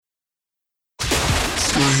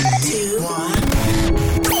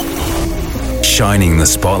Shining the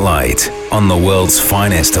spotlight on the world's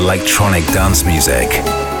finest electronic dance music.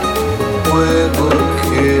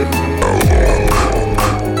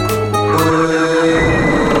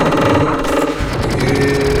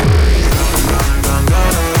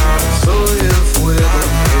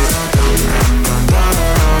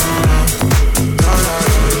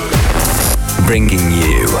 Bringing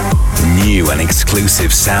you new and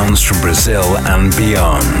exclusive sounds from Brazil and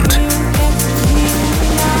beyond.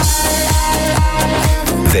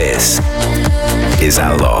 This is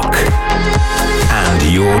Alok, and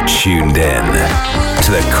you're tuned in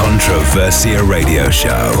to the Controversia Radio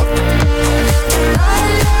Show.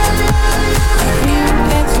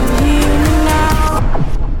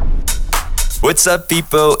 What's up,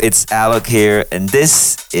 people? It's Alok here, and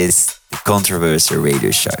this is the Controversia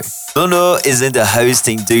Radio Show. Nono is in the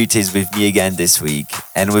hosting duties with me again this week,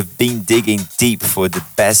 and we've been digging deep for the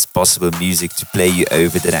best possible music to play you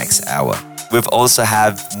over the next hour. We've also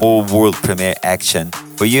have more world premiere action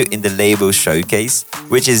for you in the label showcase,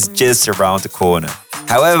 which is just around the corner.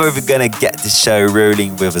 However, we're gonna get the show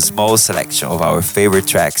rolling with a small selection of our favorite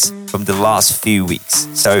tracks from the last few weeks.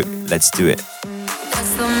 So let's do it.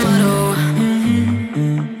 That's the motto.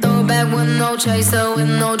 Throw back with no chaser, with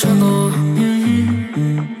no trouble.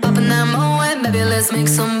 Popping that Moet, baby, let's make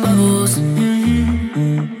some bubbles.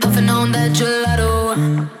 Puffing on that gelato,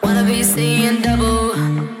 wanna be seeing double.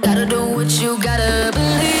 Gotta do what you gotta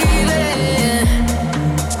believe it.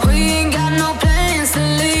 We ain't got no plans to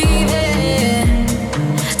leave it.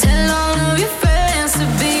 Tell all of your friends to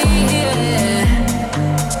be here.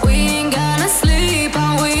 We ain't gonna sleep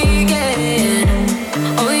all weekend.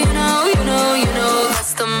 Oh, you know,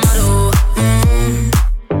 that's the motto.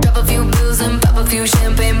 Drop a few bills and pop a few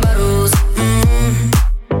champagne bottles.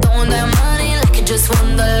 Throwing that money like you just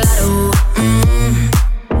won the lotto.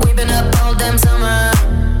 We've been up all damn summer,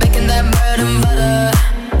 baking that bread and butter.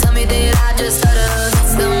 Tell me, did I just stutter?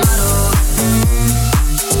 That's the motto.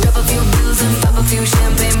 Drop a few bills and pop a few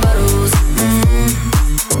champagne bottles.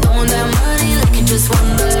 Throwing that money like you just won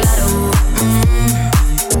the lotto.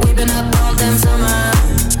 We've been up all damn summer,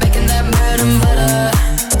 baking that bread and butter.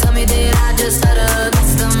 Tell me, did I just stutter?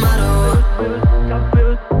 That's the motto.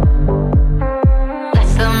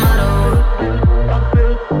 That's the motto.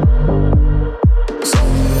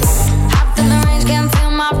 Hopped in the range, can't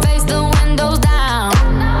feel my face, the windows down.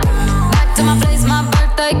 Back to my place, my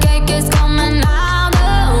birthday cake is coming out.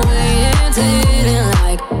 The way it's hitting,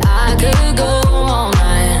 like I could go all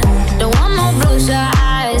night. Don't want no bloodshot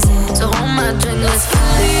eyes, so hold my drink, let's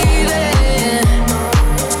believe it.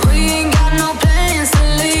 We ain't got no plans to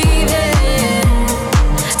leave it.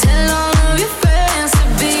 Tell all of your friends to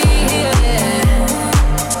be here.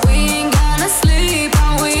 We ain't gonna sleep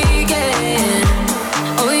all weekend.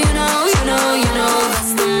 Oh, you know,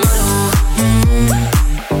 that's the motto.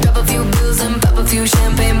 Drop a few bills and pop a few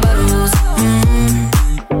champagne bottles.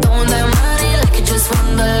 Throwing that money like you just won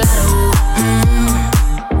the lotto.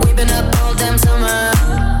 We've been up all damn summer,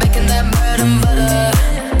 baking that bread and butter.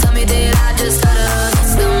 Tell me, did I just stutter?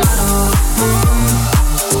 That's the motto.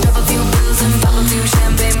 Drop a few bills and pop a few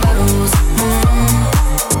champagne bottles.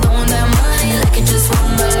 Throwing that money like you just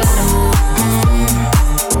won the lotto.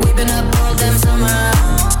 We've been up all damn summer,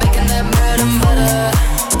 baking that bread and butter.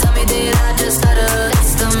 Tell me, did I just stutter?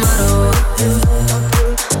 That's the motto.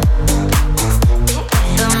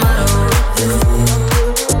 The motto.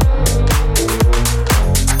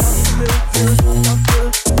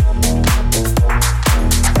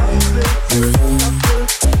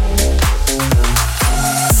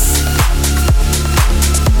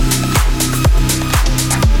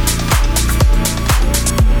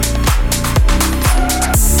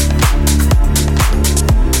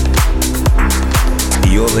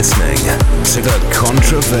 You're listening to the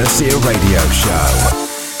Controversia Radio Show.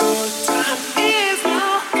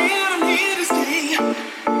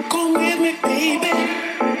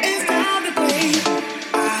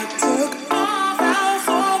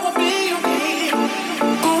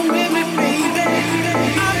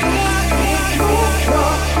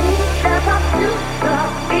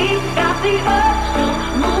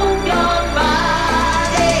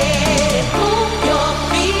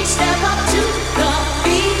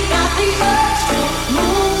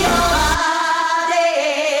 Move your body.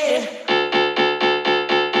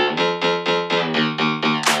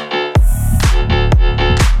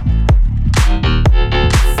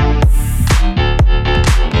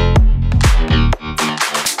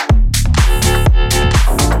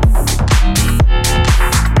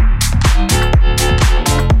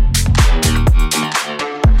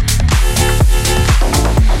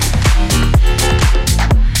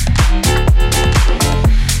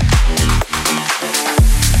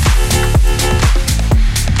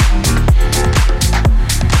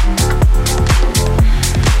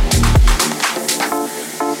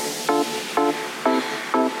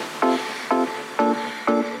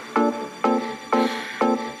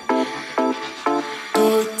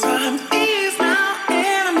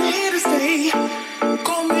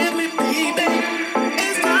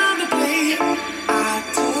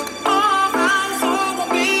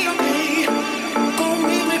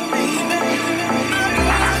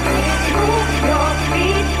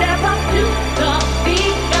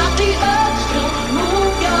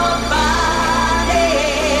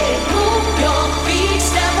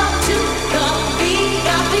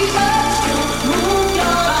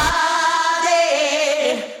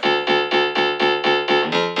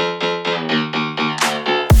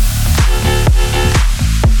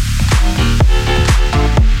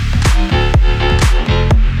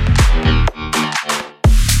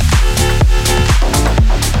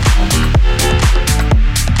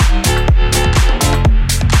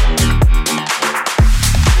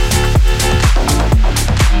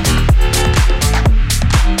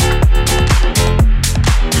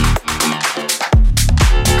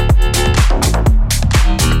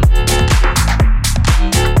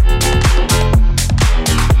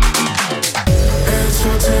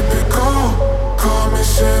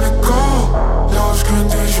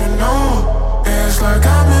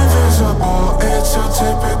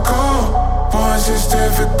 typical. Once it's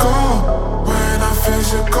difficult. When I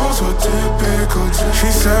physical, so typical. She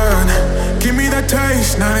said, give me that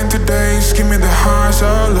taste, not in today's. Give me the highs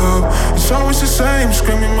I love. It's always the same,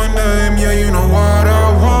 screaming my name. Yeah, you know what I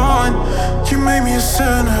want. You made me a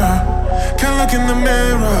sinner. Can't look in the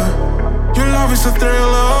mirror. Your love is a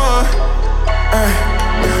thriller. Ay.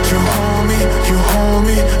 You hold me, you hold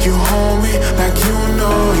me, you hold me like you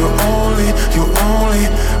know you're only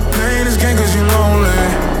playing this game cause you're lonely.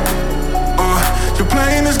 You're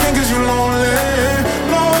playing this game cause you're lonely.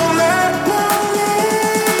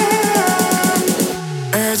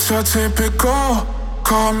 It's so typical,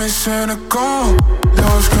 call me cynical.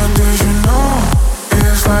 Those conditional,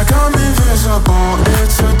 it's like I'm invisible.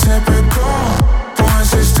 It's so typical,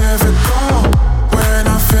 once it's difficult. When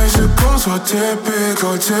I'm physical, so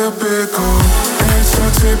typical. It's so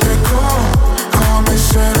typical, call me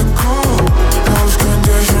cynical. Those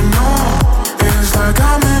conditional, it's like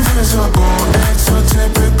I'm invisible. It's so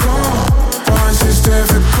typical, once it's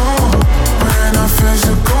difficult. When I'm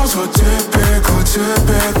physical, so typical.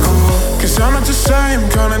 Cause I'm not the same,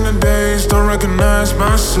 counting the days, don't recognize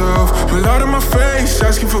myself. You're out of my face,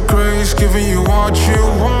 asking for grace, giving you what you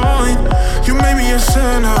want. You made me a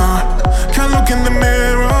sinner, can't look in the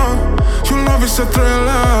mirror. Your love is a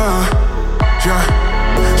thriller. Yeah.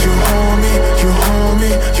 You hold me, you hold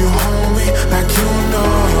me, you hold me like you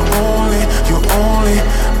know you're only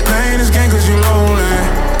playing this game cause you're lonely.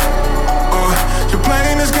 You're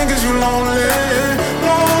playing this game cause you're lonely.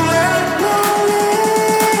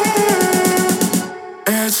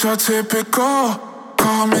 It's so typical,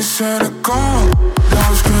 call me cynical.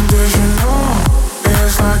 Those conditional,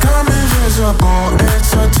 it's like I'm invisible. It's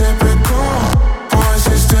so typical, once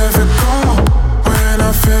it's difficult. When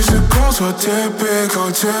I'm physical, so typical.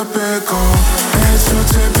 It's so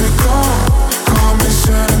typical, call me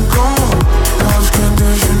cynical. Those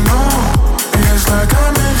conditional, it's like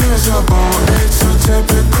I'm invisible. It's so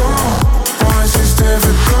typical, once it's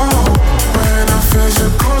difficult. When I'm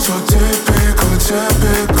physical, so typical.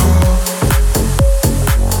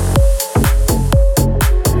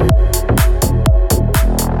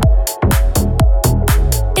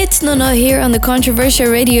 It's Nono here on the Controversial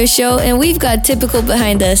Radio Show, and we've got Typical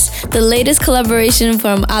behind us, the latest collaboration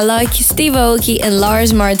from Alok, Steve Aoki, and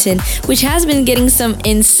Lars Martin, which has been getting some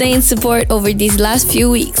insane support over these last few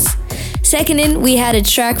weeks. Second in, we had a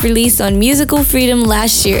track released on Musical Freedom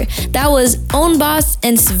last year. That was Own Boss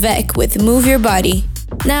and Svek with Move Your Body.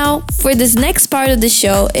 Now, for this next part of the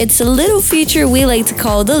show, it's a little feature we like to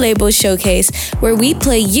call the Label Showcase, where we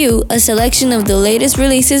play you a selection of the latest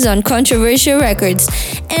releases on Controversial Records.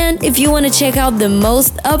 And if you want to check out the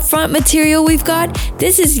most upfront material we've got,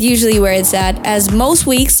 this is usually where it's at, as most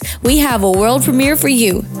weeks we have a world premiere for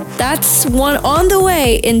you. That's one on the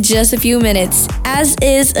way in just a few minutes, as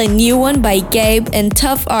is a new one by Gabe and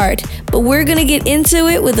Tough Art. But we're gonna get into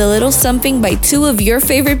it with a little something by two of your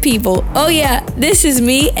favorite people. Oh yeah, this is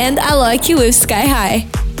me and I Like You with Sky High.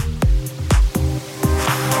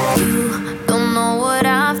 You don't know what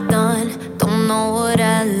I've done, don't know what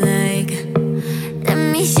I like. Let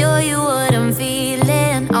me show you what I'm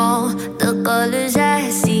feeling. All the colors I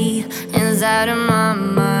see inside of my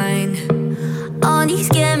mind. All these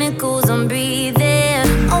chemicals I'm breathing.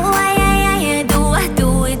 Oh, I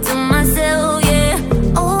do it to myself, yeah.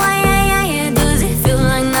 Oh, I does it feel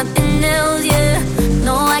like nothing else, yeah.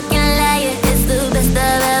 No, I can't lie, yeah. It's the best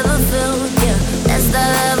I've ever felt, yeah. Best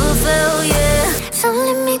I've ever felt, yeah. So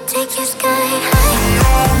let me take you sky high.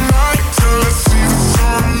 All night till I see the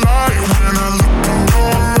sunlight. When I look in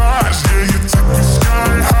your eyes, yeah, you take me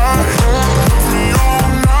sky high. Love me all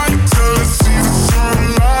night till I see the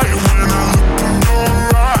sunlight. When I look in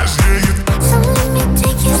your eyes.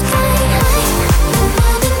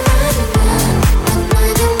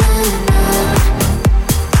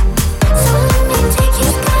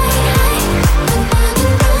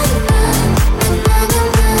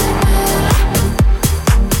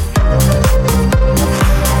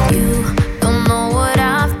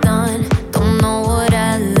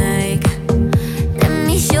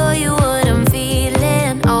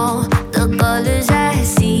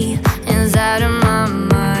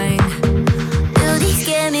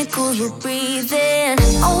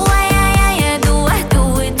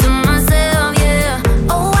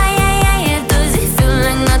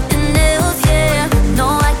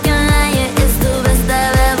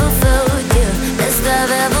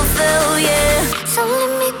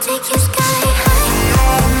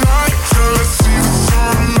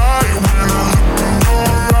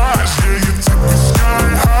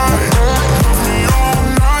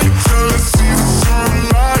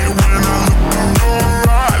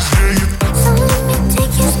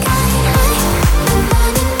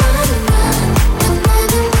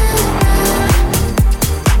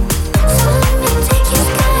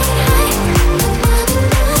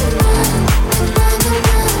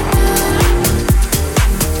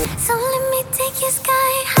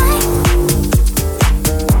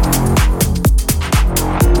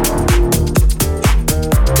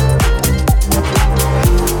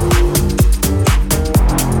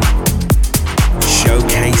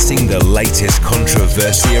 latest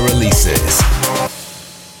Controversia releases.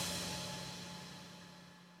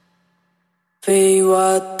 Veio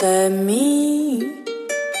até mim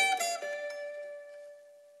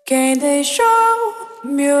quem deixou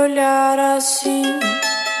me olhar assim.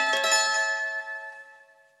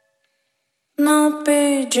 Não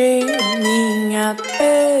pedi minha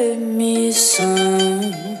permissão,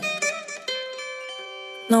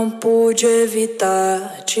 não pude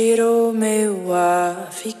evitar, tirou meu ar,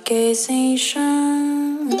 fiquei sem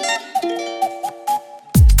chão.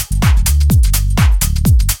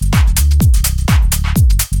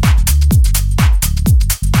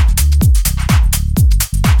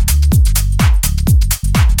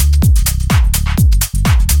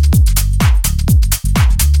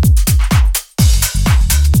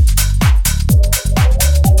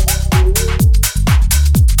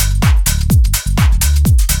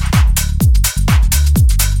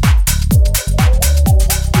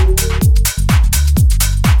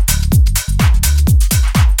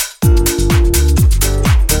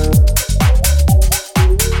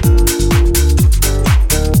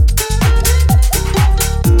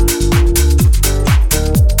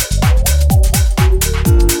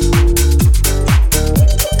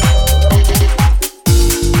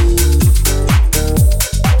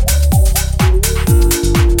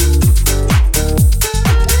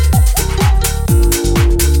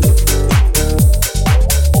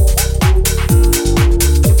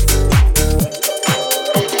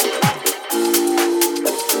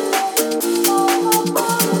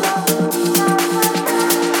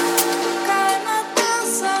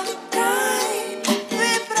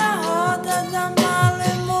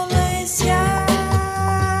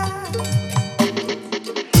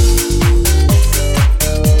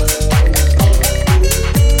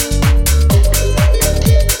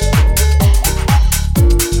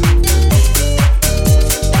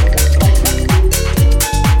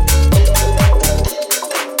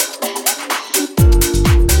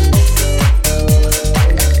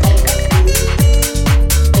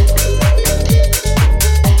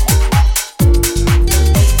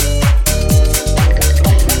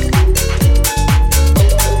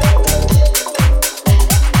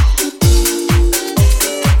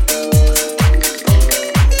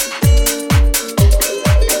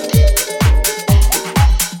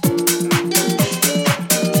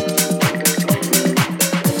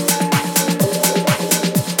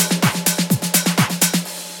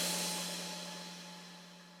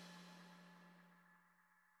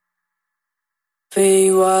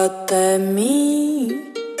 Veio até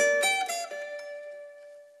mim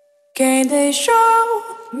quem deixou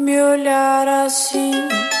me olhar assim.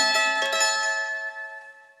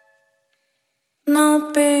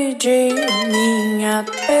 Não pedi minha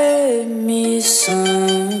permissão,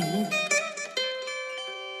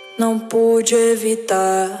 não pude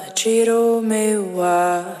evitar, tirou meu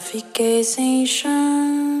ar, fiquei sem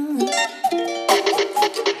chão.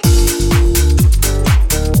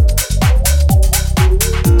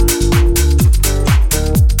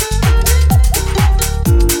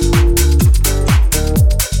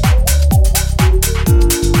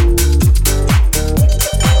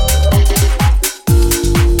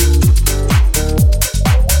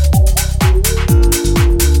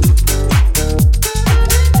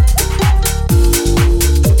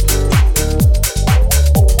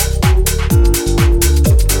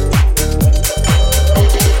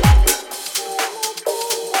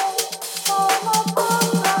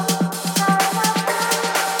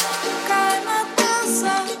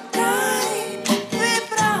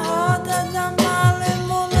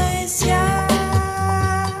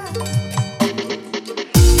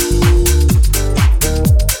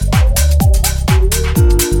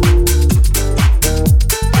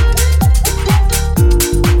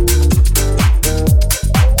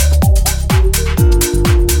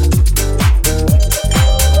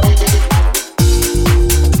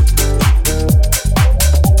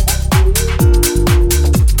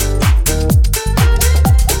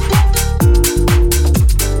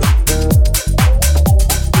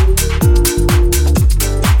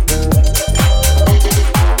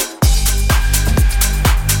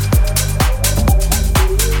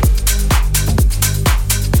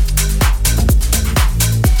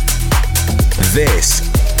 This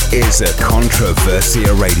is a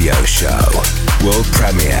Controversia radio show. World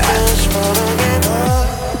premiere.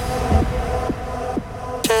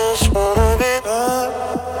 Just wanna be up.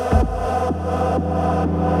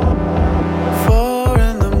 4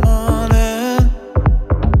 in the morning.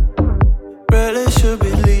 Really should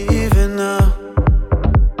be leaving now.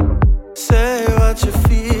 Say what you're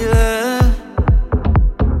feeling.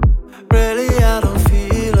 Really, I don't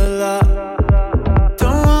feel a lot.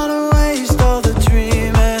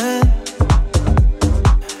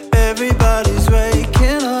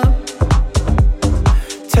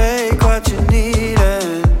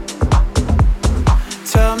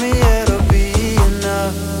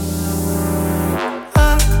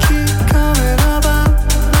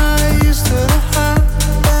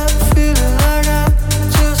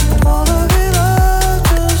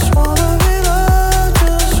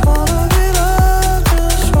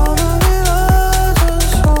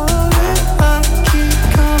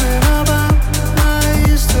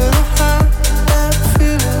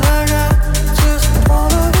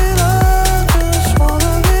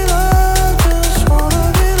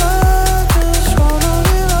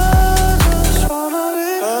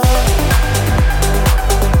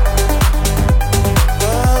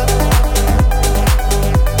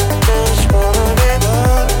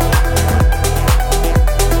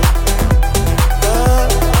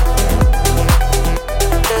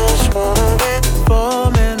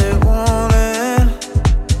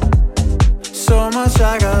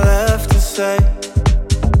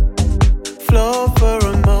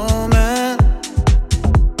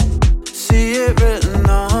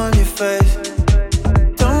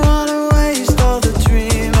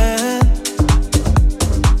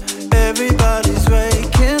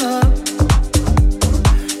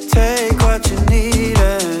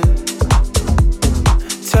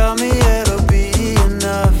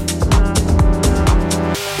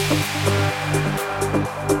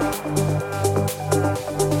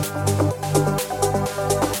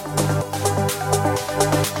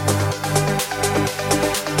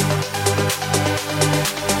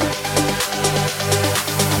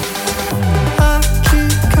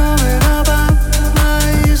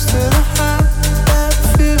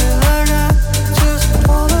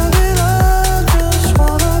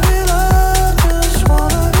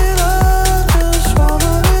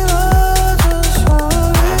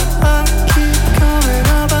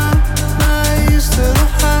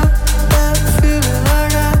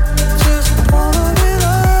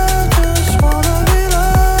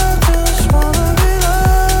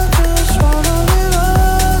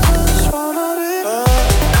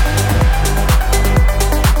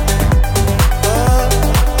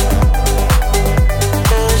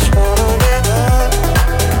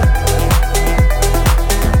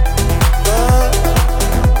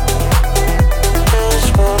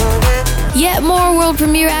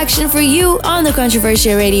 Premiere action for you on the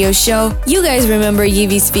Controversial Radio Show. You guys remember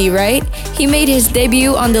Yeevy's V, right? He made his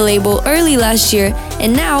debut on the label early last year,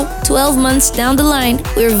 and now, 12 months down the line,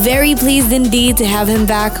 we're very pleased indeed to have him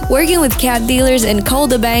back, working with Cat Dealers and Call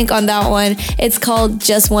the Bank on that one. It's called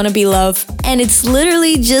Just Wanna Be Love, and it's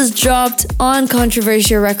literally just dropped on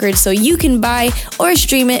Controversial Records, so you can buy or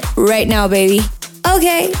stream it right now, baby.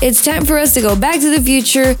 Okay, it's time for us to go back to the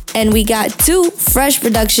future, and we got two fresh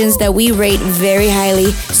productions that we rate very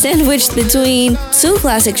highly, sandwiched between two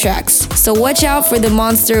classic tracks. So watch out for The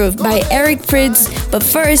Monster by Eric Prydz, but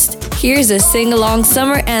first, here's a sing-along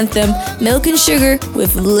summer anthem, Milk and Sugar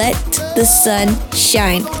with Let the Sun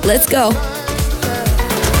Shine. Let's go.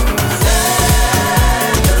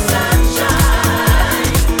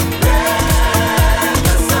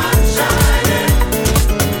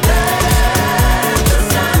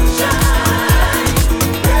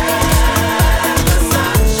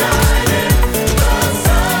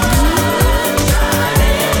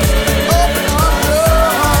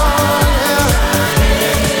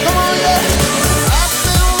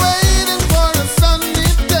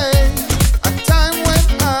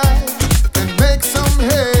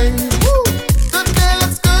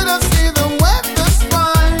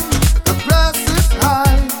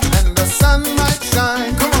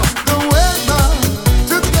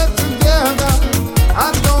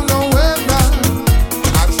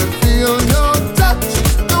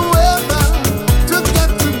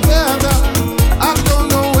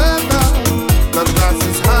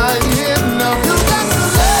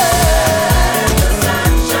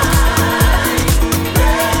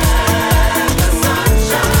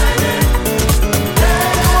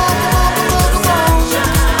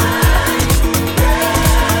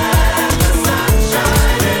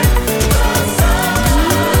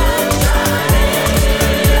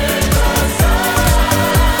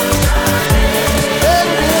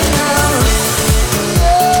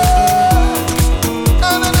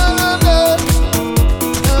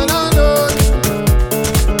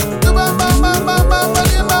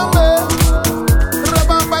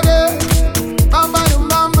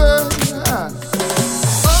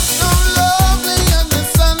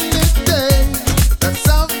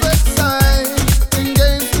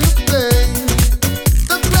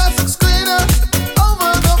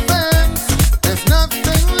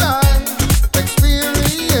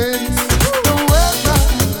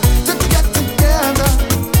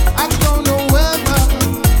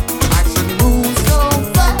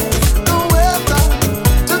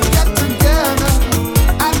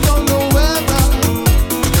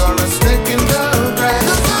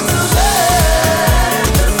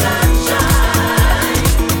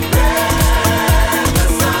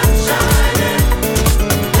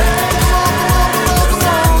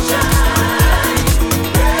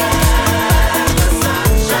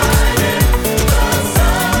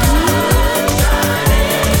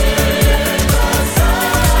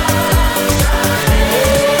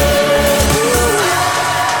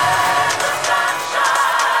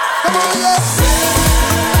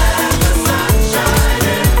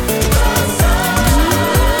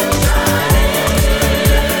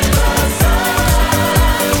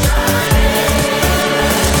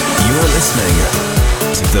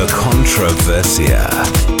 The Controversia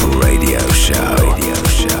Radio Show.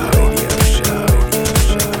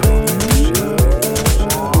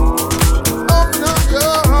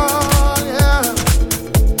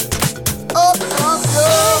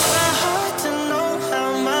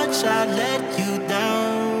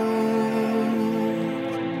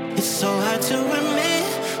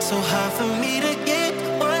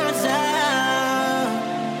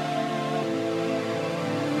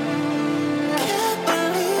 Can't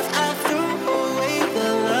believe I threw away the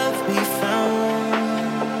love we found.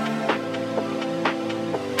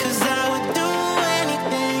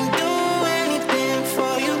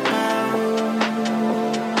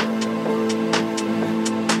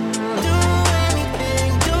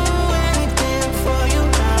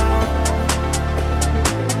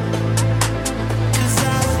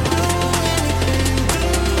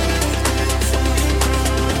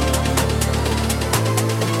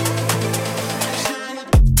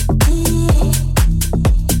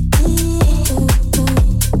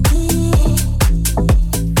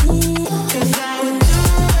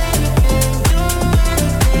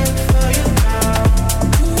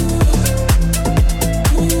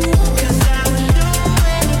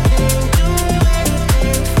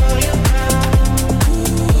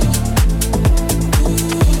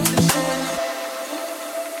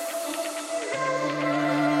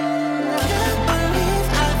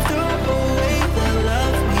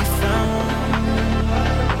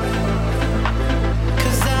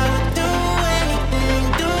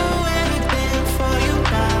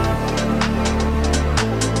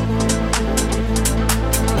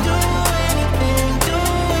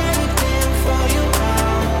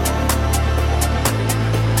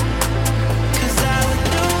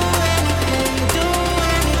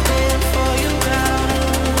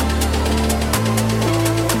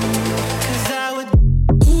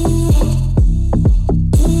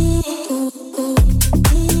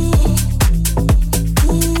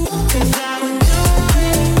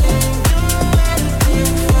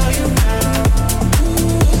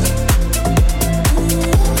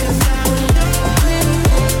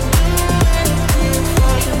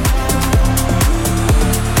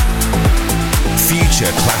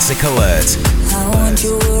 Classic Alert. I want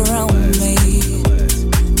you around me.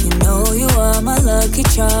 You know you are my lucky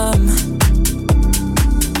charm.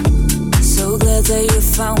 So glad that you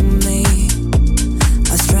found me.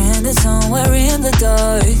 I'm stranded somewhere in the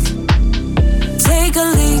dark. Take a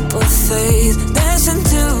leap of faith, dance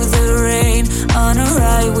into the rain. On a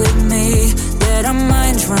ride with me, let our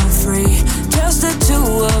minds run free. Just the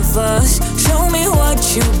two of us, show me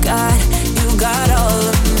what you got. You got all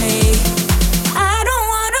of me. I don't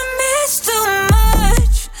wanna miss too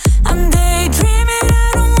much. I'm daydreaming,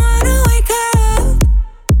 I don't wanna wake up.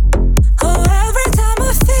 Oh, every time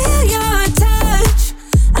I feel your touch,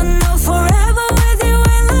 I know forever with you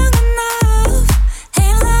ain't long enough.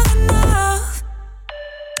 Ain't long enough.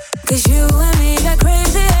 'Cause you and me got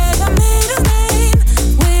crazy as our middle name.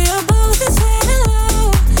 We are both insane and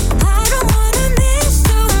low. I don't wanna miss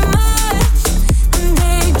too much. I'm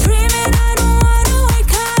daydreaming, I don't wanna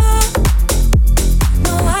wake up.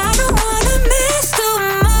 No, I don't wanna miss too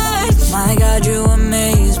much. My God, you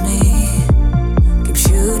amaze me. Keep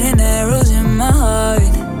shooting arrows in my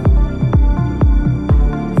heart.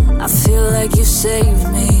 I feel like you saved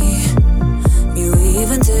me. You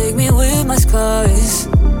even take me with my scars.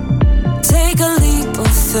 Take a leap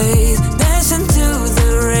of faith, dance into the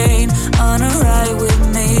rain. On a ride with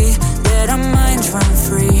me, let our minds run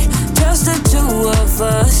free. Just the two of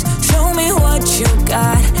us, show me what you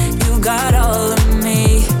got. You got all of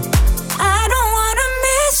me. I don't wanna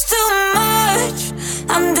miss too much.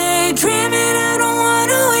 I'm daydreaming, I don't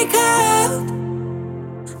wanna wake up.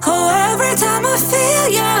 Oh, every time I feel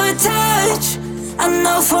your touch, I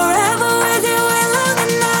know forever with you ain't long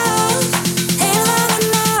enough. Ain't long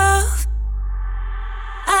enough.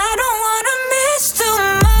 I don't wanna miss too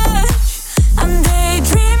much. I'm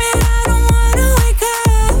daydreaming, I don't wanna wake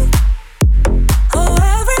up. Oh,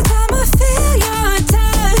 every time I feel your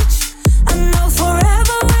touch, I know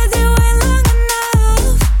forever with you ain't long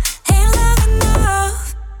enough. Ain't long enough.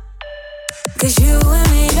 'Cause you and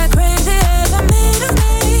me got crazy as our middle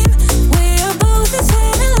name. We are both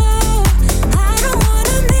insane and low. I don't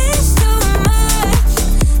wanna miss too much.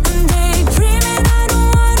 I'm daydreaming, I don't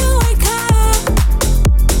wanna wake up.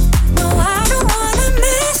 No, I don't wanna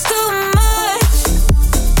miss too much.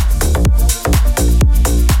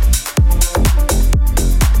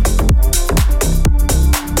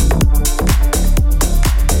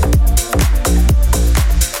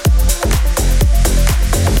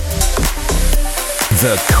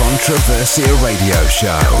 The Controversia Radio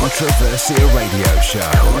Show. Controversia Radio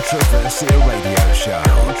Show. Controversia Radio Show.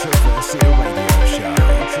 Controversia Radio Show.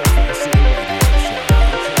 Controversia Radio Show.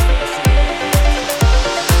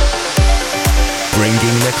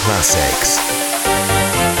 Bringing the classics.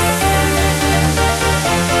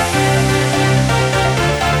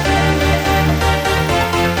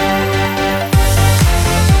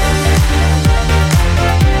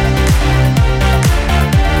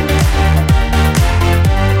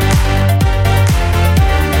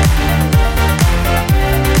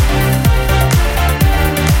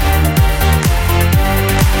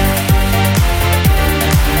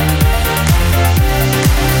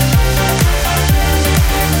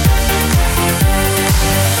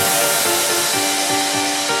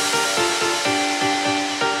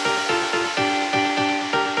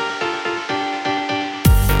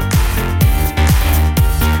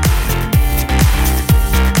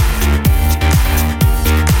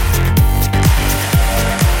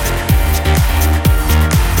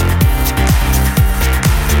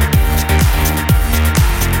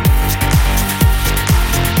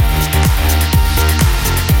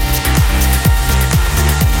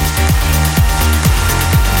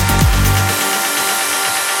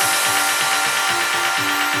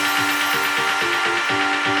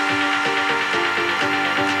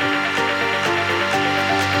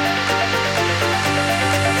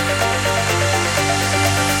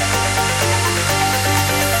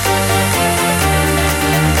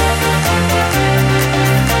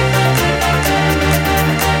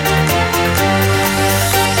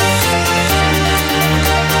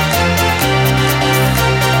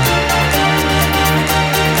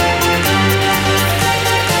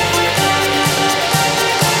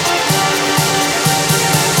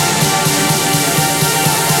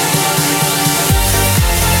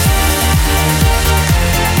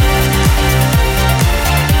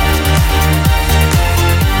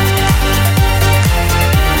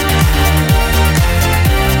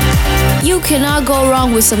 Cannot go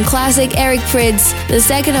wrong with some classic Eric Prydz, the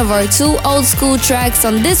second of our two old school tracks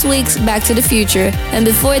on this week's Back to the Future. And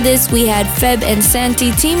before this, we had Feb and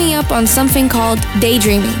Santi teaming up on something called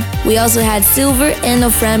Daydreaming. We also had Silver and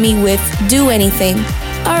Oframi with Do Anything.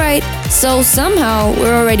 Alright, so somehow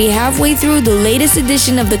we're already halfway through the latest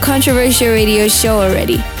edition of the Controversial Radio Show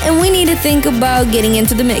already. And we need to think about getting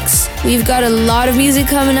into the mix. We've got a lot of music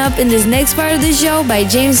coming up in this next part of the show by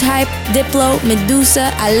James Hype, Diplo,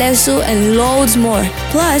 Medusa, Alesso, and loads more.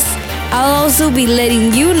 Plus, I'll also be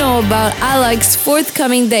letting you know about Alok's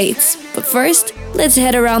forthcoming dates. But first, let's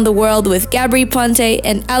head around the world with Gabri Ponte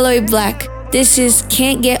and Aloe Black. This is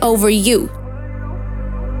Can't Get Over You.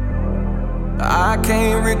 I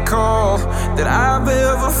can't recall that I've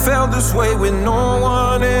ever felt this way with no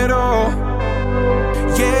one at all.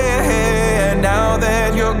 Yeah, now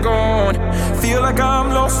that you're gone, feel like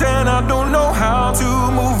I'm lost and I don't know how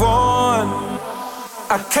to move on.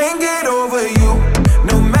 I can't get over you,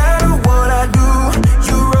 no matter what I do.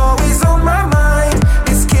 You're always on my mind,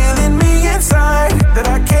 it's killing me inside that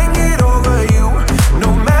I can't get over you.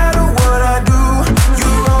 No matter what I do,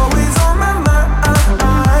 you're always on my mind.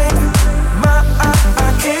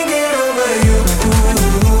 I can't get over you.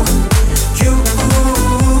 You,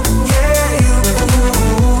 yeah, you.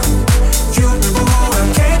 I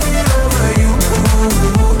can't get over you.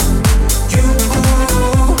 You,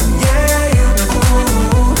 yeah, you.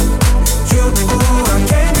 I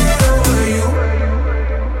can't get over you.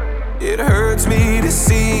 It hurts me to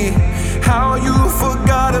see how you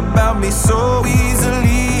forgot about me so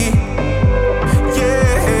easily.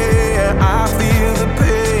 Yeah, I feel the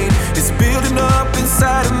pain. It's building up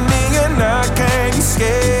inside of me and I can't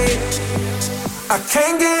escape. I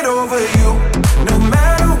can't get over you, no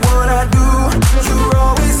matter what I do. You're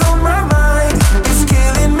always on my mind. It's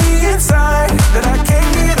killing me inside that I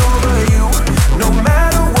can't get over you. No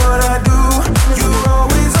matter what I do, you're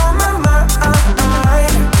always on my mind.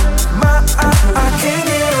 I can't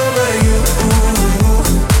get over you.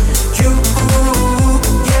 You,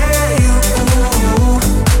 yeah, you.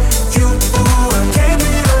 I can't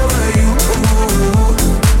get over you.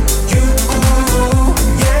 You,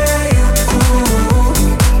 yeah, you.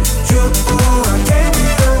 I can't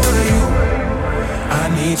get over you. I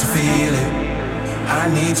need to feel it, I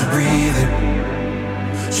need to breathe it.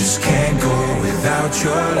 Just can't go without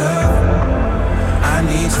your love. I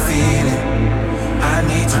need to feel it, I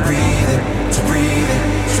need to breathe it, to breathe it,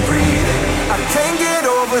 to breathe it. I can't get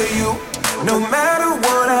over you, no matter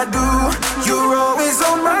what I do. You're always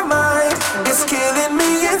on my mind, it's killing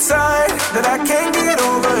me inside that I can't get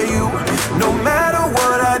over you. No matter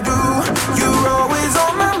what I do, you're always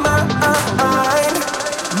on my mind.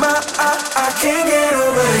 I can't get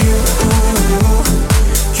over you.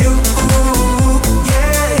 You,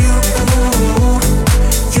 yeah, you.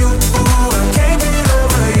 I can't get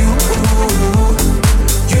over you.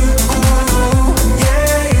 You,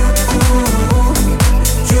 yeah, you.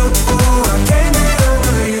 I can't get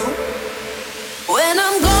over you. When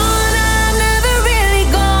I'm gone, I'm never really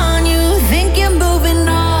gone. You think you're moving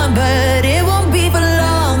on, but it won't be for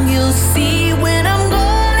long. You'll see when I'm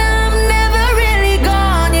gone, I'm never really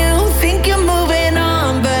gone. You think you're moving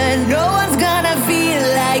on, but no one's gonna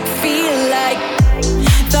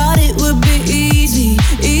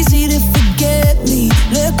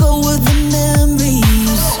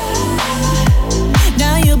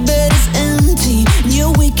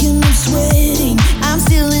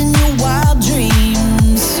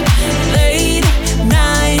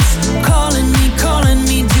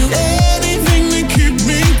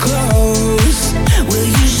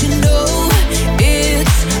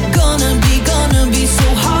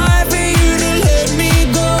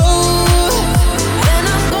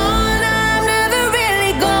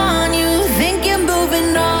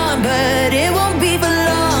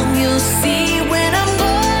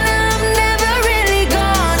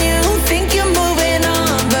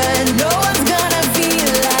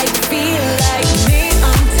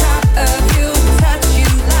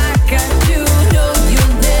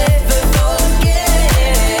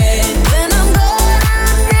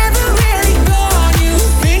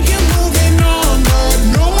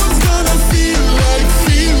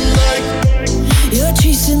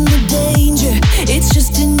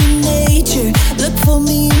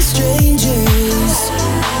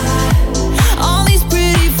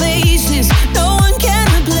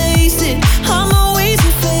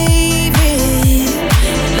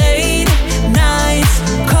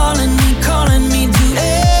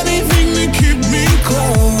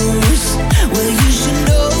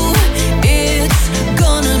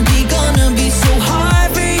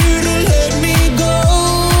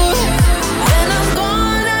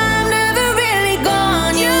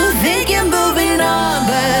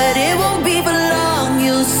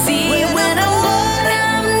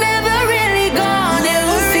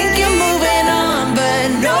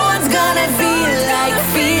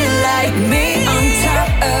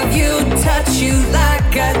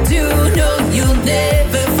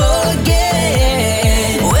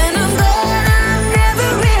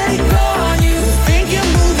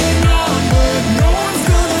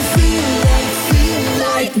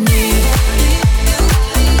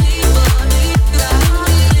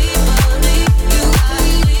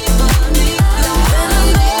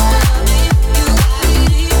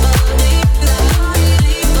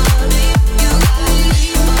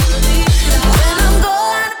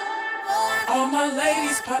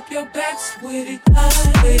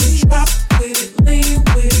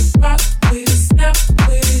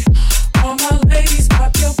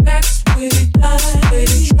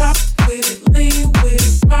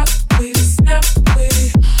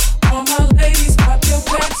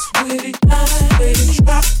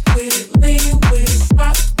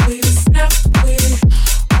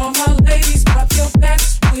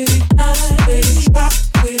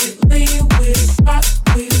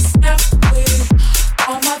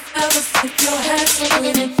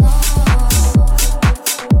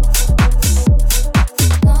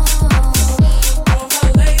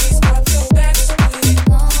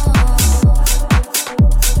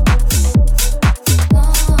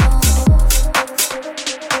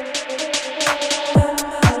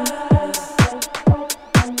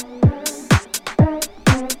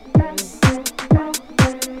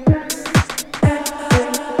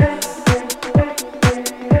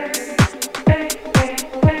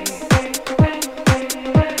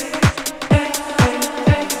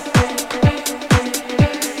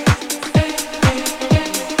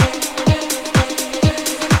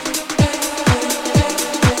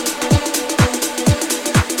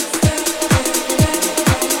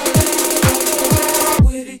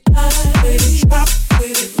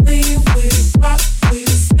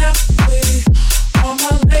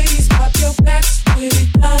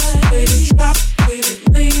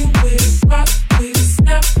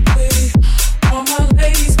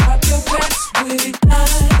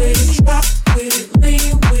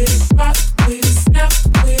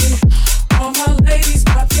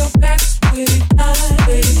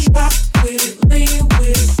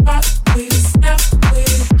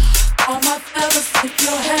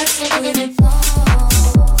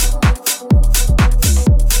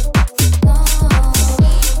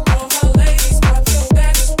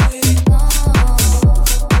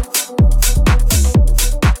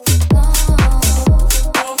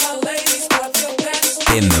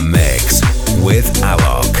the mix with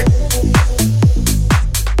Alok.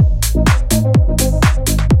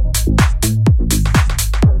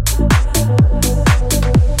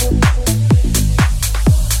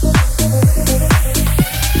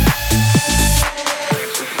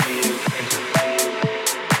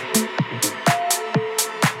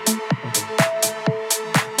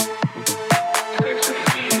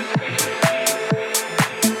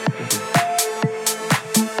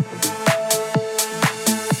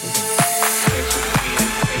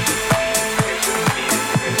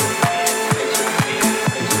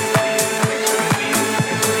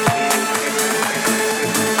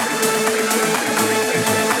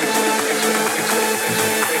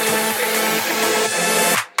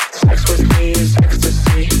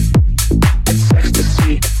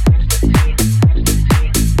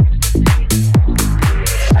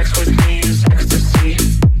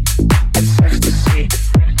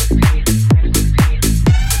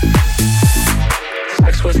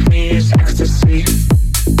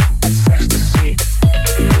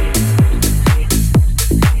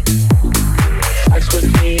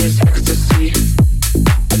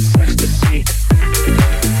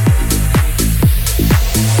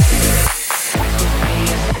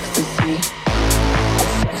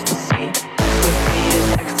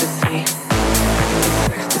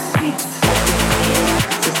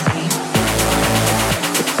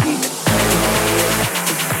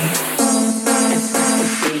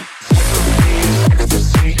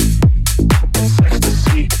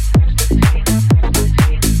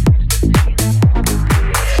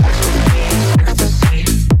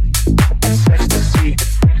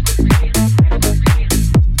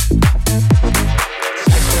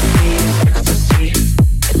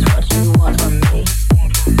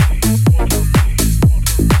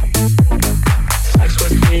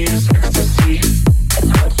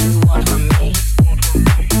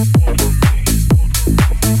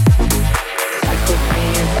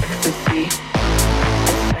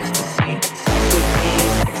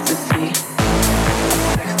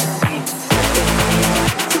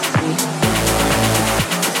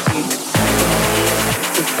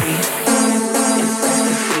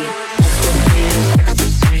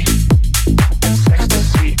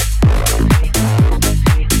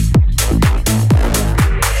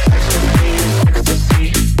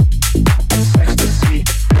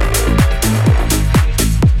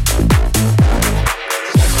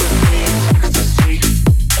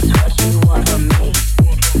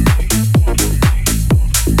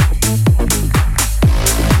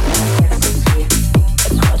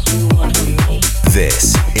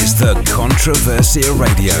 Controversia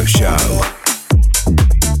Radio Show.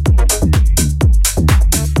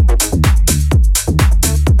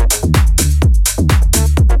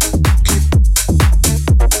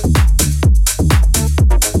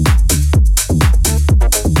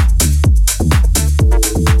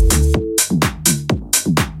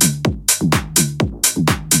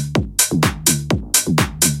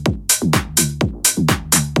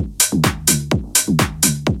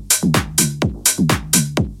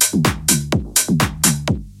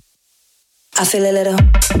 I feel a little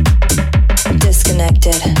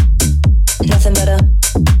disconnected. Nothing better,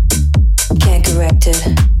 can't correct it.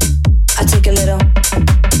 I take a little,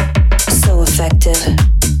 so effective.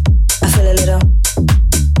 I feel a little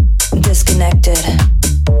disconnected.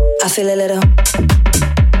 I feel a little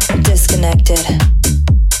disconnected.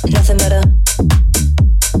 Nothing better,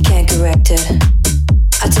 can't correct it.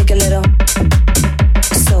 I take a little,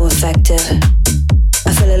 so effective.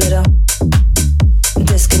 I feel a little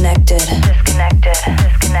disconnected. Disconnected, disconnected,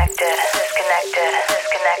 disconnected, disconnected,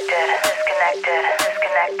 disconnected, disconnected,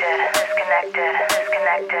 disconnected, disconnected,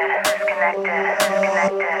 disconnected, disconnected,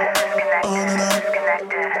 disconnected,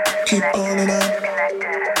 keep on and on,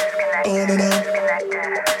 on and on,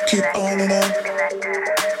 keep on and on,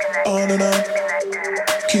 on and on,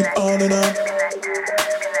 keep on and on,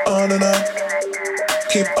 on and on,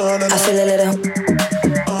 keep on and on. I feel a little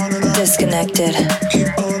disconnected.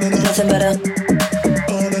 Nothing better,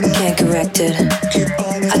 can't correct it.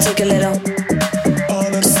 I take a little,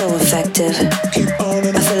 so effective.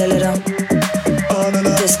 I feel a little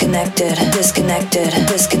disconnected, disconnected,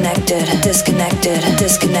 disconnected, disconnected,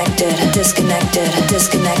 disconnected, disconnected,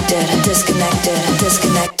 disconnected, disconnected,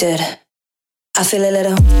 disconnected. I feel a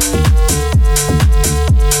little.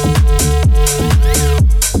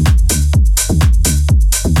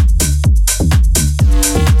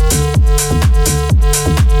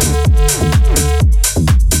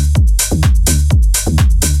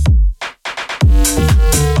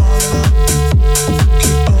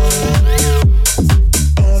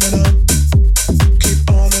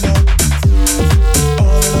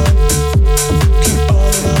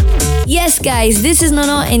 guys, this is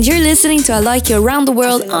Nono and you're listening to I Like You Around the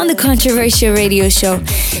World on the Controversial Radio Show.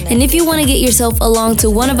 And if you want to get yourself along to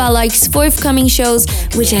one of I Like's forthcoming shows,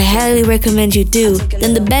 which I highly recommend you do,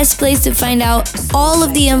 then the best place to find out all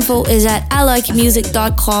of the info is at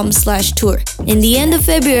ilikemusic.com/tour. In the end of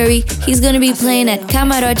February, he's going to be playing at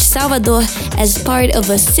Camarote, Salvador as part of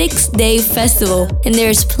a 6-day festival. And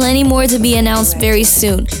there's plenty more to be announced very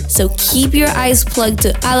soon. So keep your eyes plugged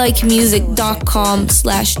to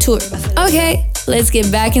ilikemusic.com/tour. Okay, let's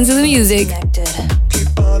get back into the music.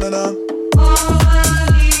 Keep on and on.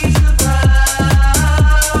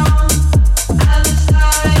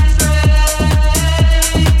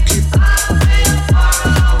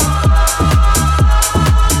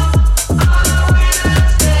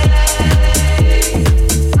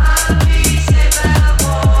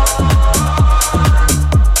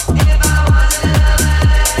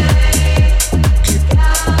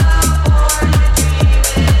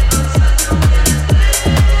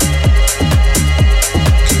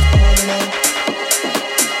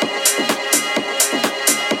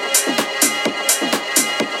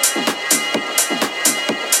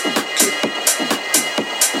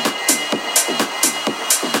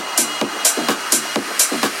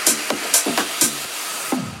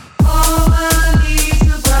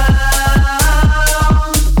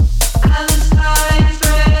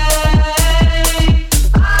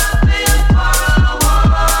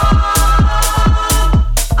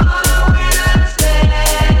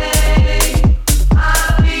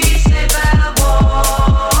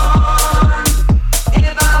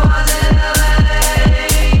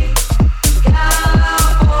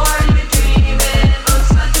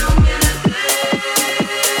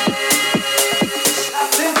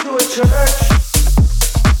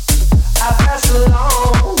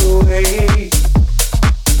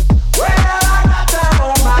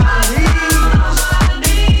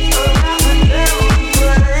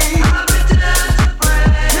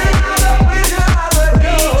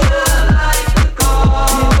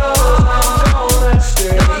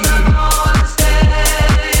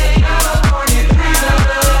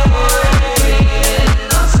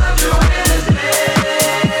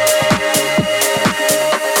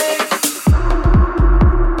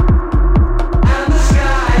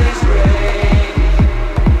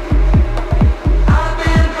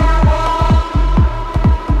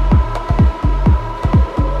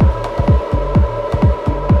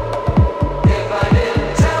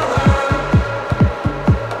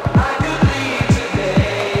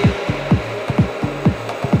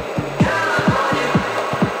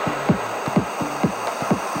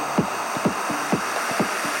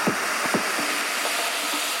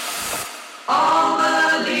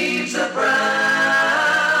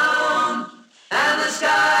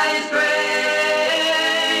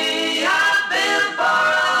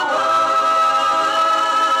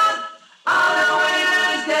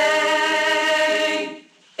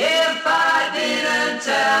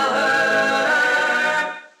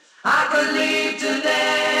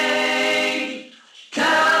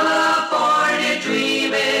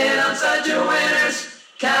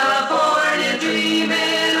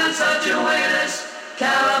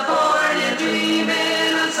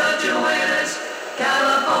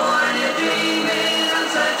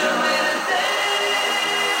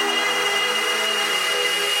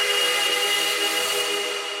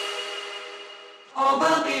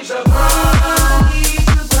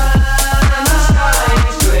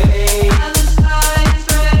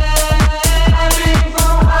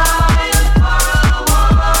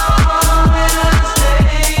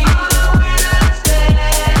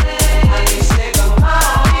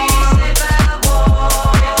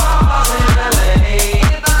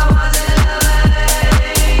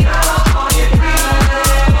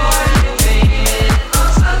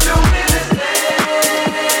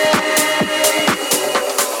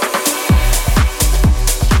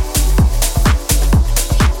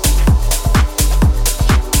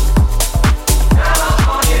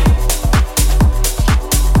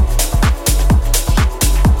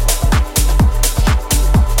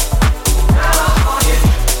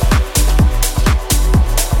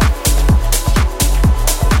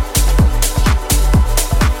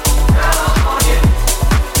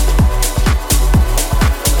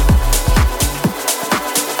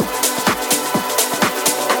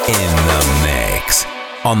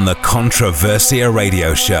 On the Controversia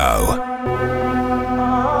Radio Show.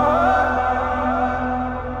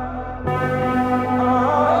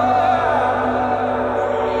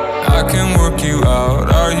 I can work you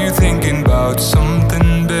out. Are you thinking about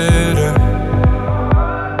something better?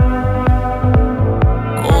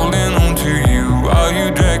 Holding on to you while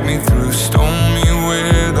you drag me through stormy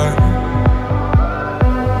weather.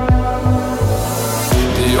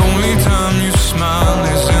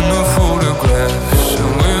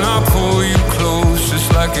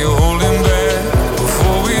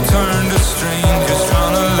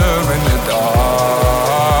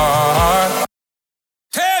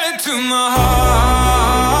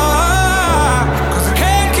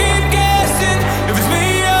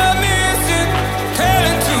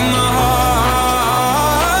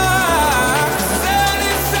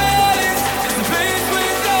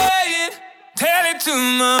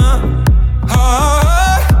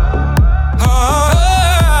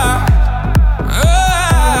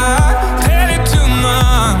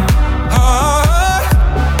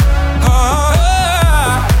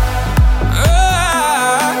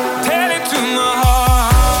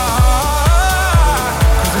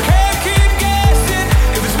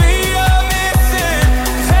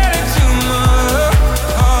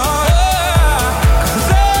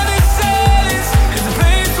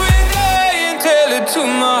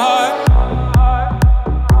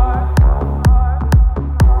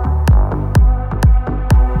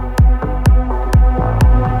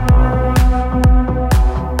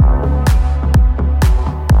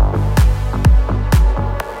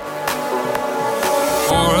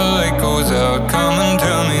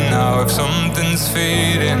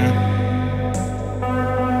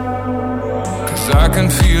 can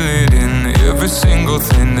feel it in every single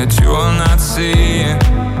thing that you're not seeing.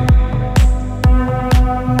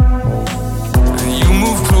 You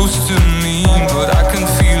move close to me, but I can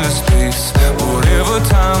feel the space. Whatever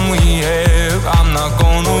time we have, I'm not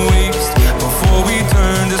gonna waste. Before we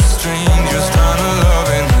turn to strangers, trying to love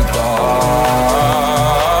in the dark.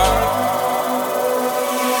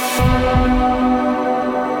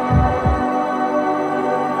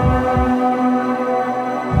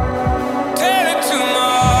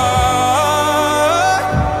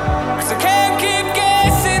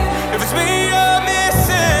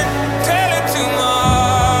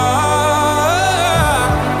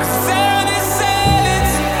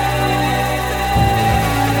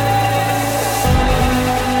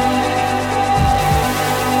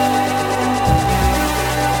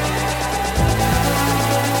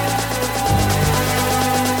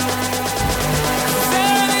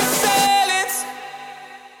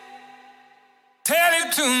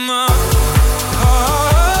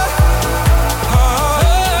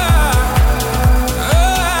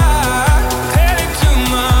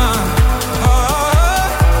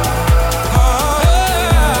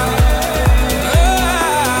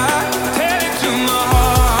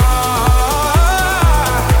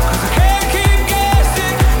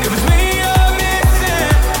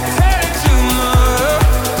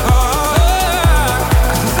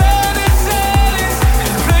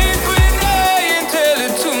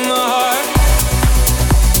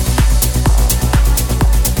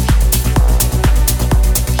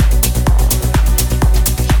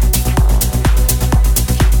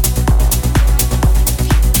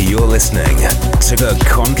 Listening to the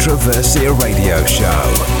Controversia Radio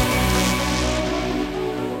Show.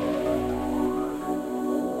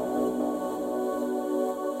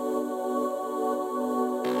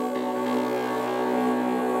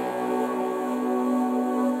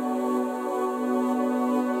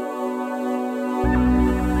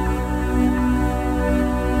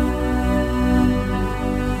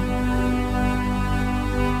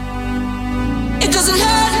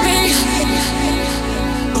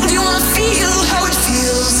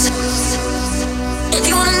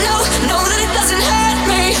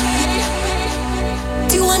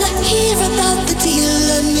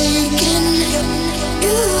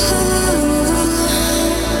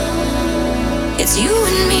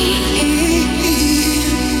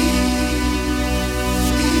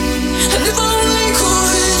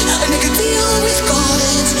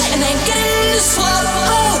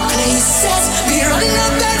 Be running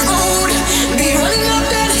up that road, be running up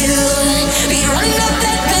that hill, be running up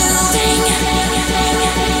that bill.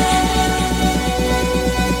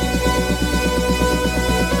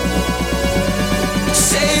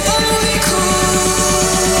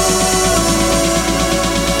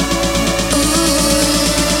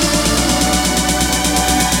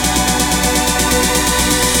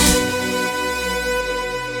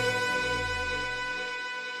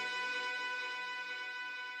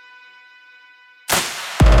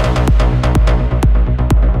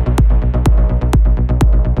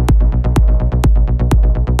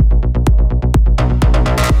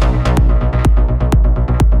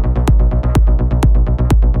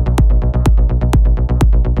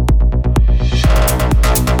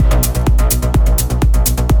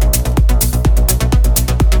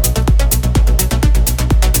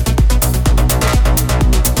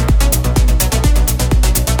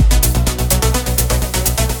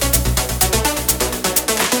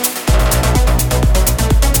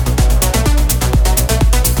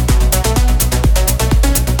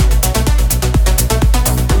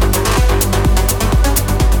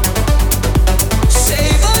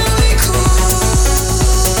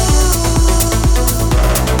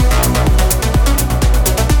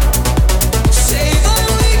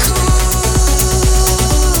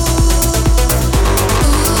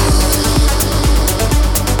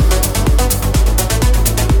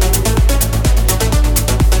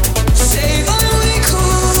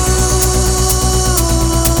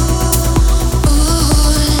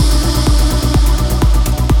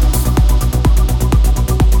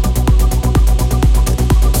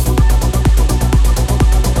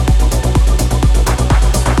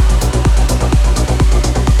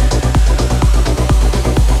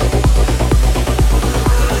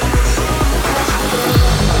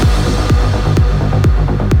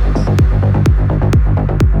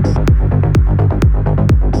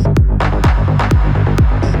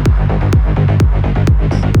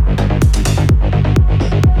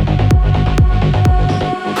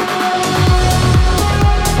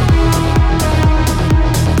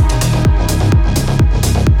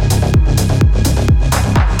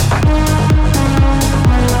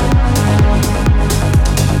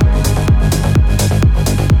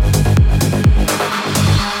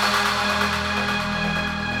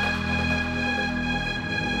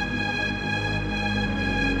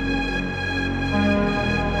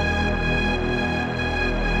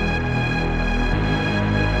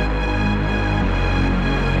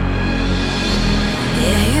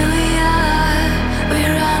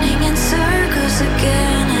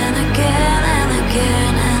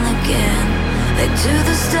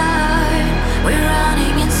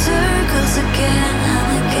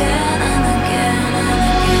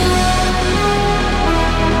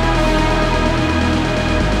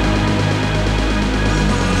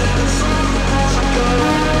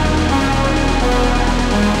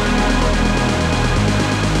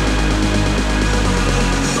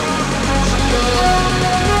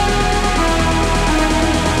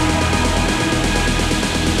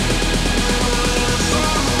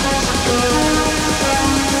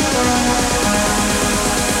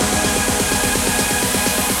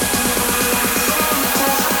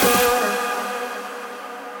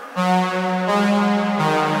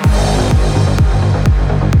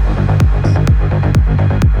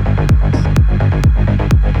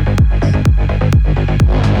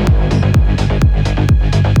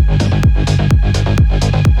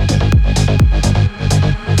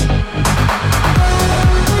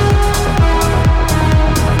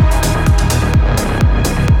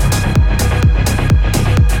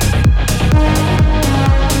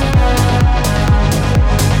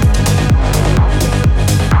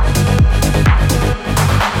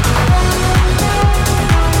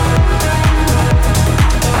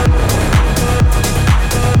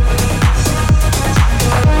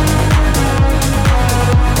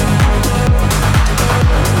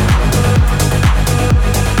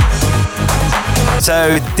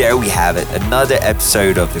 So there we have it, another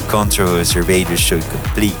episode of the Controversy Radio Show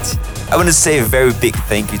complete. I want to say a very big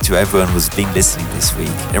thank you to everyone who's been listening this week.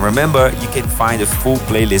 And remember, you can find a full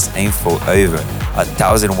playlist info over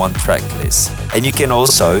 1001 track list. And you can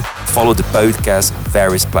also follow the podcast on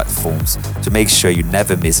various platforms to make sure you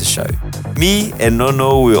never miss a show. Me and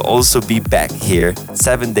Nono will also be back here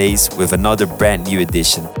 7 days with another brand new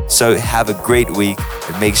edition. So have a great week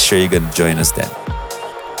and make sure you're going to join us then.